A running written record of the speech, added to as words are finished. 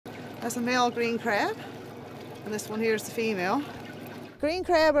That's a male green crab, and this one here is the female. Green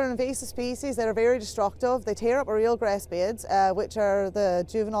crab are an invasive species that are very destructive. They tear up our eelgrass beds, which are the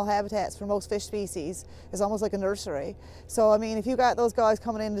juvenile habitats for most fish species. It's almost like a nursery. So, I mean, if you got those guys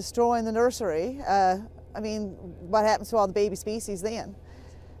coming in destroying the nursery, I mean, what happens to all the baby species then?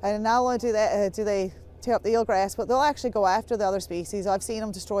 And not only do they tear up the eelgrass, but they'll actually go after the other species. I've seen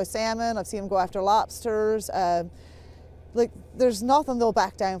them destroy salmon, I've seen them go after lobsters. Like, there's nothing they'll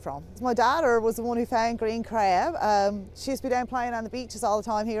back down from. My daughter was the one who found green crab. She used to be down playing on the beaches all the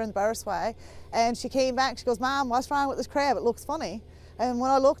time here in the Burin, and she came back, she goes, "Mom, what's wrong with this crab? It looks funny." And when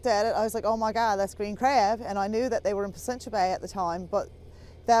I looked at it, I was like, oh my God, that's green crab. And I knew that they were in Peninsula Bay at the time, but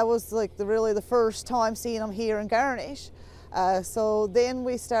that was like really the first time seeing them here in Garnish. So then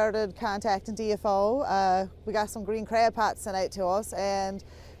we started contacting DFO. We got some green crab pots sent out to us, and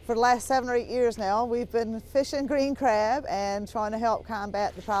for the last 7 or 8 years now, we've been fishing green crab and trying to help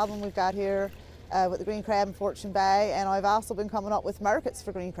combat the problem we've got here with the green crab in Fortune Bay. And I've also been coming up with markets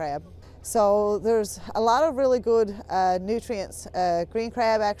for green crab. So there's a lot of really good nutrients. Green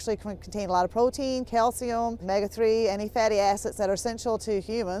crab actually can contain a lot of protein, calcium, omega-3, any fatty acids that are essential to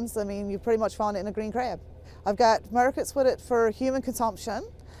humans. I mean, you pretty much find it in a green crab. I've got markets with it for human consumption,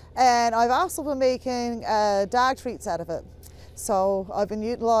 and I've also been making dog treats out of it. So I've been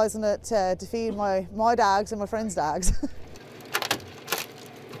utilising it to feed my dogs and my friends' dogs.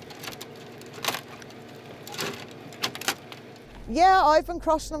 Yeah, I've been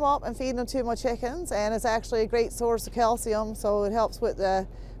crushing them up and feeding them to my chickens, and it's actually a great source of calcium, so it helps with the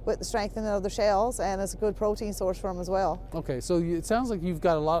strengthening of the shells, and it's a good protein source for them as well. Okay, so it sounds like you've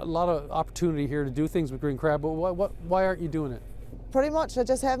got a lot of opportunity here to do things with green crab, but why aren't you doing it? Pretty much, I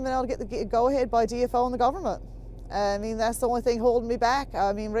just haven't been able to get the go-ahead by DFO and the government. I mean, that's the only thing holding me back.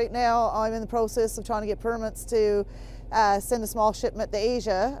 I mean, right now I'm in the process of trying to get permits to send a small shipment to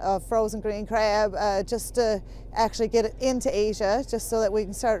Asia of frozen green crab, just to actually get it into Asia, just so that we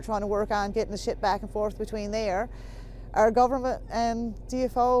can start trying to work on getting the ship back and forth between there. Our government and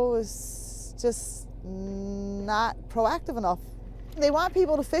DFO is just not proactive enough. They want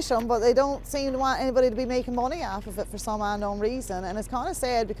people to fish them, but they don't seem to want anybody to be making money off of it for some unknown reason. And it's kind of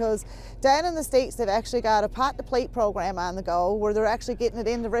sad, because down in the States they've actually got a pot to plate program on the go, where they're actually getting it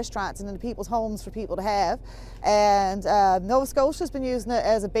into restaurants and into people's homes for people to have. And Nova Scotia's been using it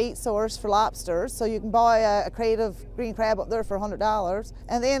as a bait source for lobsters, so you can buy a crate of green crab up there for $100.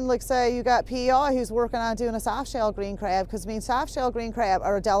 And then, like, say you got PEI who's working on doing a soft shell green crab, because I mean, soft shell green crab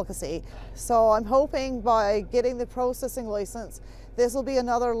are a delicacy. So I'm hoping by getting the processing license, this will be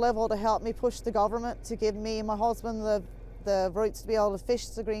another level to help me push the government to give me and my husband the rights to be able to fish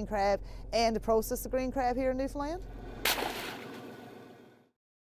the green crab and to process the green crab here in Newfoundland.